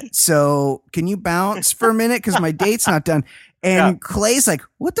come yet, so can you bounce for a minute because my date's not done. And Clay's like,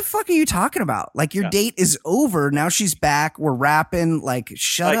 what the fuck are you talking about? Like, your date is over. Now she's back. We're rapping. Like,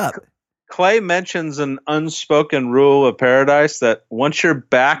 shut up. Clay mentions an unspoken rule of paradise that once you're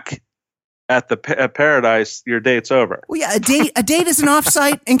back at paradise, your date's over. Well, yeah, a date is an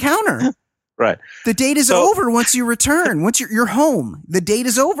offsite encounter. Right. The date is over once you return. Once you're home, the date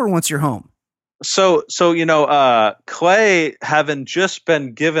is over once you're home. So Clay, having just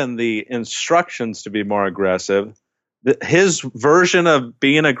been given the instructions to be more aggressive, his version of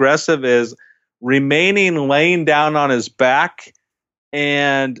being aggressive is remaining laying down on his back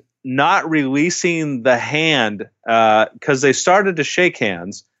and not releasing the hand, because they started to shake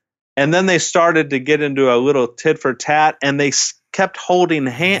hands, and then they started to get into a little tit for tat, and they kept holding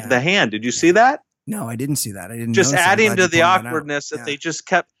the hand. Did you see that? No, I didn't see that. I didn't. Just adding to the awkwardness that they just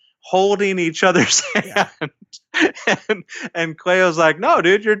kept holding each other's hand. And Clay was like, "No,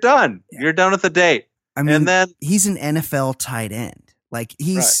 dude, you're done. Yeah. You're done with the date." I mean, and then he's an NFL tight end. Like,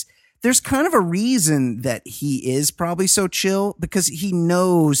 there's kind of a reason that he is probably so chill, because he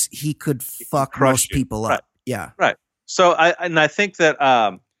knows he could fuck most people up. Yeah. Right. So I think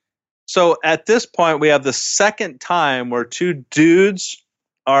that, so at this point we have the second time where two dudes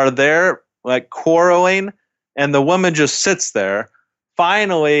are there, like, quarreling, and the woman just sits there.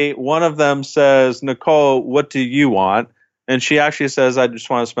 Finally, one of them says, "Nicole, what do you want?" And she actually says, "I just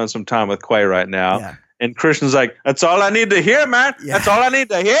want to spend some time with Clay right now." Yeah. And Christian's like, "That's all I need to hear, man. Yeah. That's all I need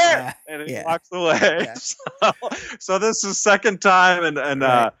to hear." Yeah. And he walks away. Yeah. So this is second time,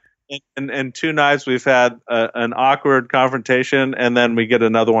 and two nights we've had an awkward confrontation, and then we get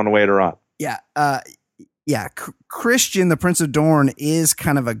another one later on. Yeah. Christian, the Prince of Dorne, is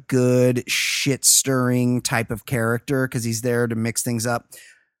kind of a good shit stirring type of character, because he's there to mix things up.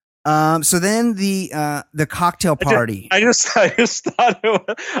 So then the cocktail party. I just thought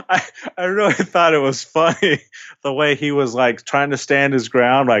I really thought it was funny the way he was like trying to stand his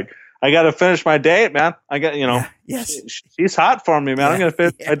ground. Like, I got to finish my date, man. I got, she's hot for me, man. I'm going to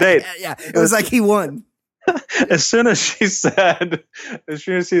finish my date. Yeah. It was like he won. As soon as she said,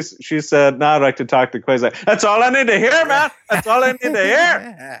 "Now I'd like to talk to Clay," like, "That's all I need to hear, man. That's all I need to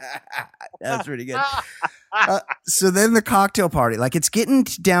hear." That's pretty good. So then the cocktail party, like, it's getting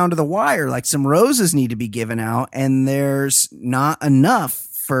down to the wire. Like, some roses need to be given out, and there's not enough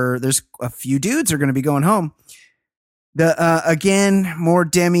there's a few dudes are going to be going home. Again, more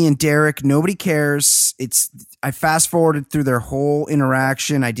Demi and Derek. Nobody cares. I fast forwarded through their whole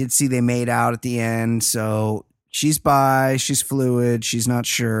interaction. I did see they made out at the end. So she's bi, she's fluid, she's not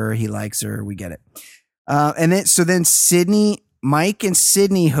sure. He likes her. We get it. And then Mike and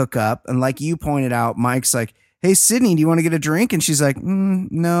Sydney hook up. And like you pointed out, Mike's like, "Hey, Sydney, do you want to get a drink?" And she's like,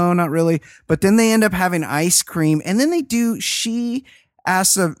 "No, not really." But then they end up having ice cream. And then she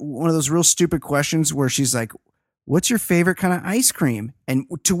asks one of those real stupid questions where she's like, what's your favorite kind of ice cream? And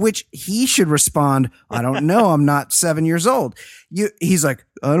to which he should respond, I don't know. I'm not 7 years old. He's like,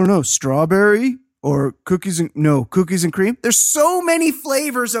 I don't know, strawberry or cookies and cream. There's so many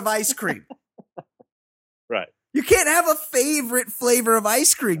flavors of ice cream. Right. You can't have a favorite flavor of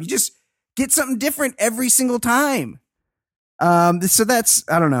ice cream. You just get something different every single time. So that's,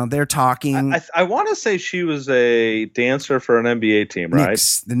 I don't know. They're talking. I want to say she was a dancer for an NBA team, right?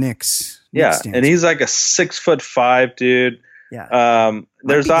 The Knicks. Yeah. And he's like a 6'5" dude. Yeah.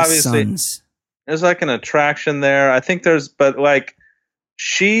 There's obviously, there's like an attraction there. I think but like,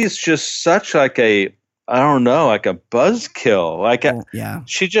 she's just such like a, I don't know, like a buzzkill. Like,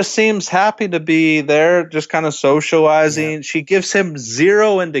 she just seems happy to be there, just kind of socializing. Yeah. She gives him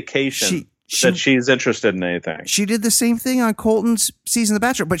zero indication that she's interested in anything. She did the same thing on Colton's season of The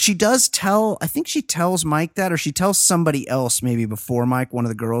Bachelor, but she does I think she tells Mike that, or she tells somebody else maybe before Mike, one of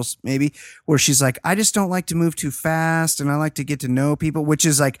the girls maybe, where she's like, I just don't like to move too fast and I like to get to know people, which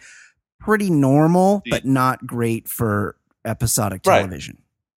is like pretty normal, but not great for episodic television. Right.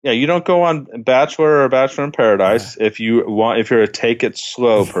 Yeah, you don't go on Bachelor or Bachelor in Paradise if you're a take it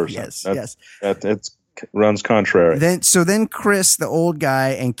slow person. Yes. It runs contrary. Then Chris, the old guy,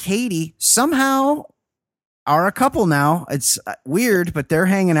 and Katie somehow are a couple now. It's weird, but they're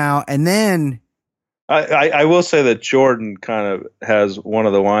hanging out. And then I will say that Jordan kind of has one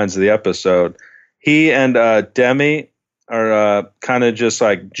of the lines of the episode. He and Demi are kind of just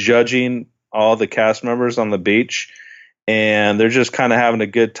like judging all the cast members on the beach. And they're just kind of having a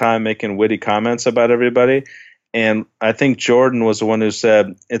good time making witty comments about everybody. And I think Jordan was the one who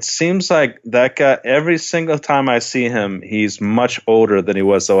said, it seems like that guy, every single time I see him, he's much older than he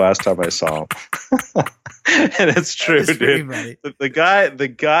was the last time I saw him. And it's true, dude.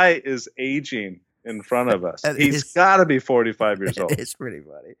 The guy is aging in front of us. He's got to be 45 years old. It's pretty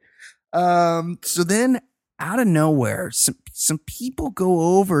funny. So then out of nowhere, some people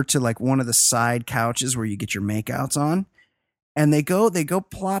go over to like one of the side couches where you get your makeouts on. And they go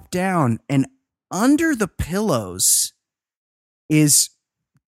plop down, and under the pillows is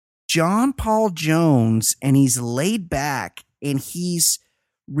John Paul Jones, and he's laid back and he's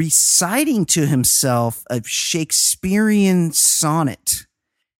reciting to himself a Shakespearean sonnet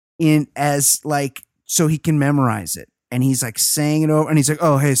so he can memorize it. And he's like saying it over, and he's like,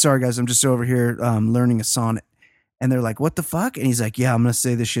 oh, hey, sorry guys, I'm just over here learning a sonnet. And they're like, what the fuck? And he's like, yeah, I'm going to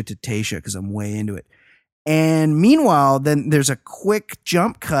say this shit to Tayshia because I'm way into it. And meanwhile, then there's a quick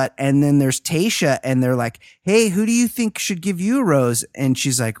jump cut, and then there's Tayshia, and they're like, hey, who do you think should give you a rose? And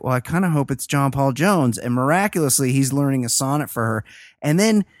she's like, well, I kind of hope it's John Paul Jones. And miraculously, he's learning a sonnet for her. And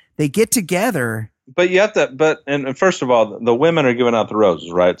then they get together. But you have to, and first of all, the women are giving out the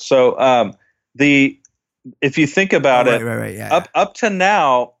roses, right? So if you think about up to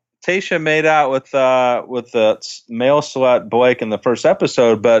now, Tayshia made out with the male slut Blake in the first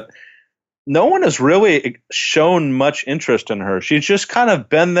episode, but no one has really shown much interest in her. She's just kind of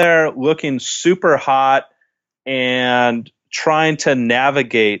been there looking super hot and trying to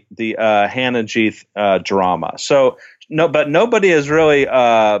navigate the Hannah G drama. So but nobody has really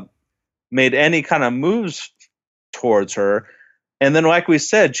made any kind of moves towards her. And then, like we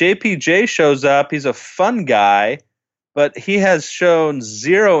said, JPJ shows up. He's a fun guy, but he has shown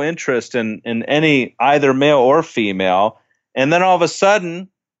zero interest in any either male or female. And then all of a sudden,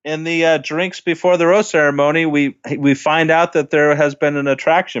 in the drinks before the rose ceremony, we find out that there has been an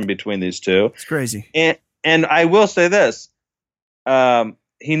attraction between these two. It's crazy. And I will say this,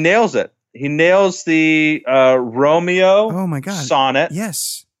 he nails it. He nails the Romeo sonnet.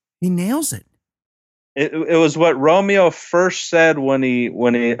 Yes, he nails it. It was what Romeo first said when he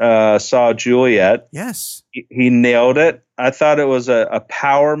saw Juliet. Yes, he nailed it. I thought it was a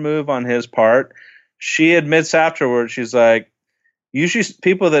power move on his part. She admits afterwards, she's like, usually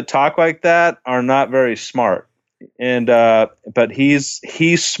people that talk like that are not very smart. And but he's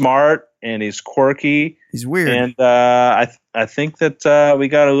smart and he's quirky. He's weird. And I think that we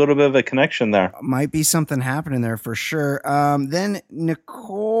got a little bit of a connection there. Might be something happening there for sure. Then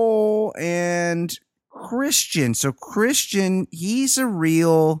Nicole and Christian. So Christian, he's a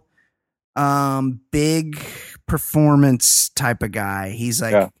real big performance type of guy. He's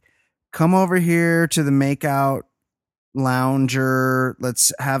like, come over here to the makeout lounger,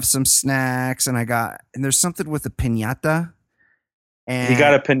 let's have some snacks. And there's something with a piñata. And he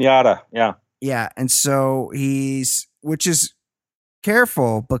got a piñata. Yeah. And so which is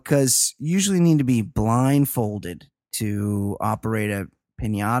careful because you usually need to be blindfolded to operate a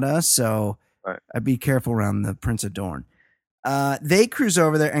piñata. So I'd be careful around the Prince of Dorne. They cruise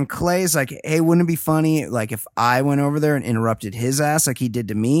over there and Clay's like, hey, wouldn't it be funny like if I went over there and interrupted his ass like he did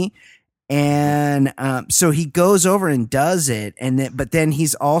to me? And so he goes over and does it, but then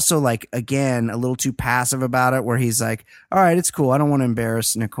he's also like, again, a little too passive about it, where he's like, all right, it's cool, I don't want to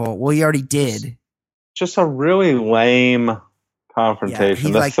embarrass Nicole. Well, he already did. Just a really lame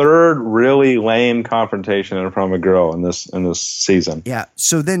confrontation. Yeah, the third really lame confrontation in front of a girl in this season. Yeah.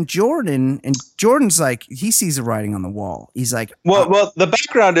 So then Jordan's like, he sees the writing on the wall. He's like, well, the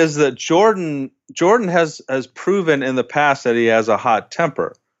background is that Jordan has proven in the past that he has a hot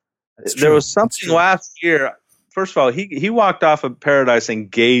temper. There was something last year. First of all, he walked off of Paradise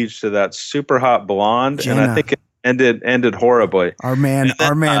engaged to that super hot blonde, Jenna. And I think it ended horribly. Our man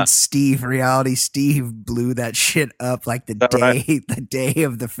Steve, reality Steve, blew that shit up like the day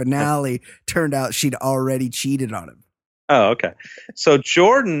of the finale. Turned out she'd already cheated on him. Oh, okay. So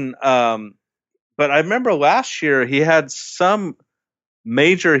Jordan, but I remember last year he had some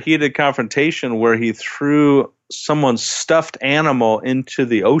major heated confrontation where he threw someone's stuffed animal into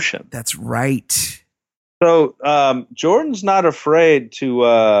the ocean. That's right. So Jordan's not afraid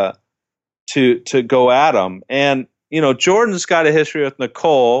to go at him. And, Jordan's got a history with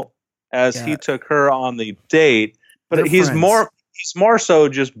Nicole as he took her on the date, but They're he's friends. more so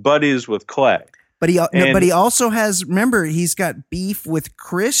just buddies with Clay. But he also has, remember, he's got beef with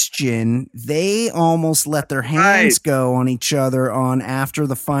Christian. They almost let their hands go on each other after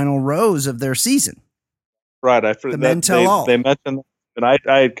the final rose of their season. Right. The men tell all. They mentioned, and I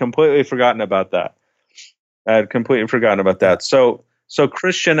had completely forgotten about that. So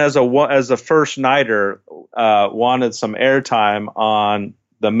Christian, as a first nighter, wanted some airtime on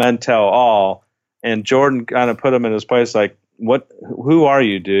the Men Tell All, and Jordan kind of put him in his place. Like, who are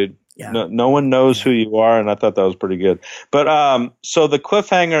you, dude? Yeah. No one knows who you are, and I thought that was pretty good. But so the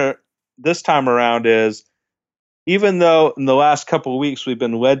cliffhanger this time around is, even though in the last couple of weeks we've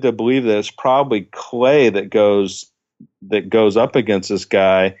been led to believe that it's probably Clay that goes up against this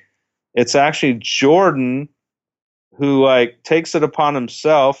guy, it's actually Jordan who takes it upon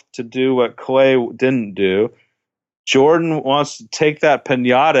himself to do what Clay didn't do. Jordan wants to take that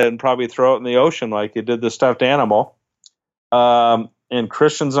piñata and probably throw it in the ocean like he did the stuffed animal. And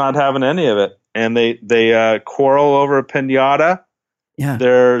Christian's not having any of it. And they quarrel over a piñata. Yeah.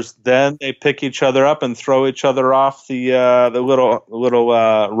 Then they pick each other up and throw each other off the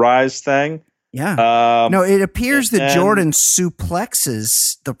little rise thing. Yeah. No, it appears that Jordan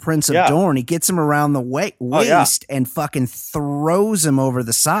suplexes the Prince of Dorne. He gets him around the waist and fucking throws him over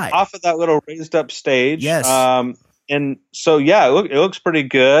the side. Off of that little raised up stage. Yes. And so, it looks pretty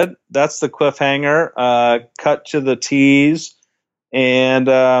good. That's the cliffhanger. Cut to the tease.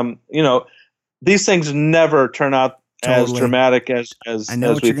 And, these things never turn out as dramatic as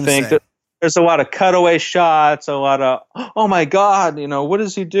we think. There's a lot of cutaway shots, a lot of, oh my God, what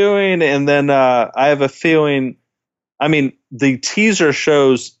is he doing? And then I have a feeling, the teaser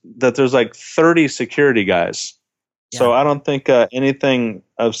shows that there's 30 security guys. Yeah. So I don't think anything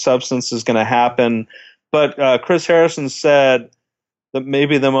of substance is going to happen. But Chris Harrison said that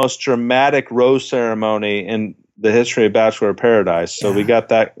maybe the most dramatic rose ceremony in the history of Bachelor of Paradise. So we got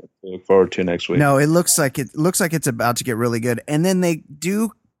that to look forward to next week. No, it looks like it's about to get really good. And then they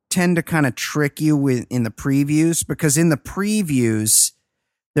do tend to kind of trick you in the previews, because in the previews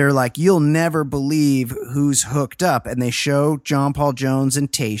they're like, you'll never believe who's hooked up, and they show John Paul Jones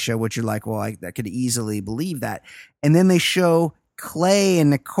and Tayshia, which you're like, well, I could easily believe that. And then they show Clay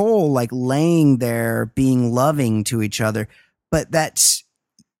and Nicole laying there being loving to each other, but that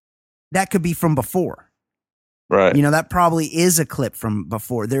could be from before. Right. That probably is a clip from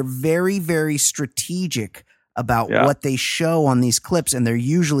before. They're very, very strategic about what they show on these clips, and they're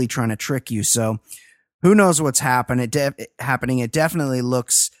usually trying to trick you. So who knows what's happening? It definitely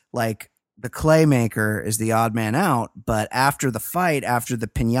looks like the Claymaker is the odd man out, but after the fight, after the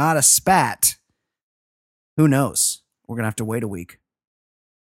piñata spat, who knows? We're going to have to wait a week.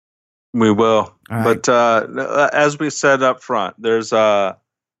 We will. Right. But as we said up front, there's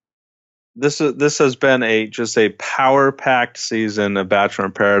this has been just a power-packed season of Bachelor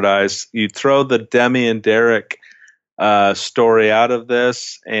in Paradise. You throw the Demi and Derek story out of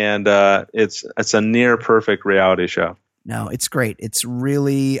this, and it's a near perfect reality show. No, it's great. It's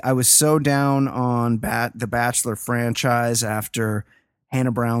really, I was so down on the Bachelor franchise after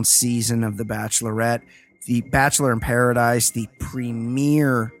Hannah Brown's season of The Bachelorette. The Bachelor in Paradise, the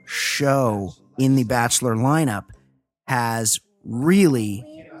premier show in the Bachelor lineup, has really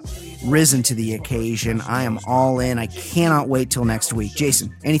risen to the occasion. I am all in. I cannot wait till next week.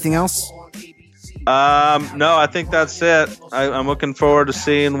 Jason, anything else? No, I think that's it. I'm looking forward to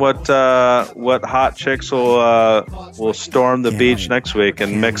seeing what hot chicks will storm the beach next week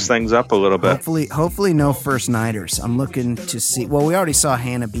and mix things up a little bit. Hopefully no first nighters. I'm looking to see. Well, we already saw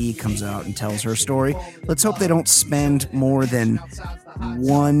Hannah B comes out and tells her story. Let's hope they don't spend more than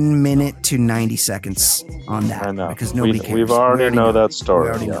 1 minute to 90 seconds on that. I know. Because nobody cares. We already know that story. We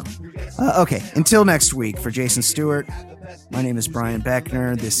already know. Okay, until next week, for Jason Stewart, my name is Brian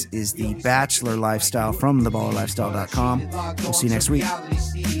Beckner. This is the Bachelor Lifestyle from theballerlifestyle.com. We'll see you next week.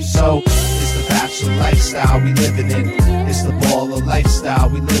 So, it's the Bachelor lifestyle we living in. It's the baller lifestyle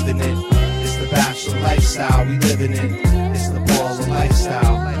we living in. It's the Bachelor lifestyle we living in. It's the baller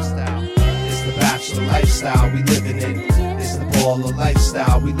lifestyle. It's the Bachelor lifestyle we living in. It's the baller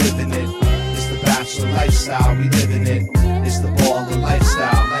lifestyle we living in. It's the Bachelor lifestyle we living in. It's the baller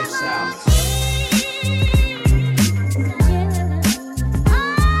lifestyle.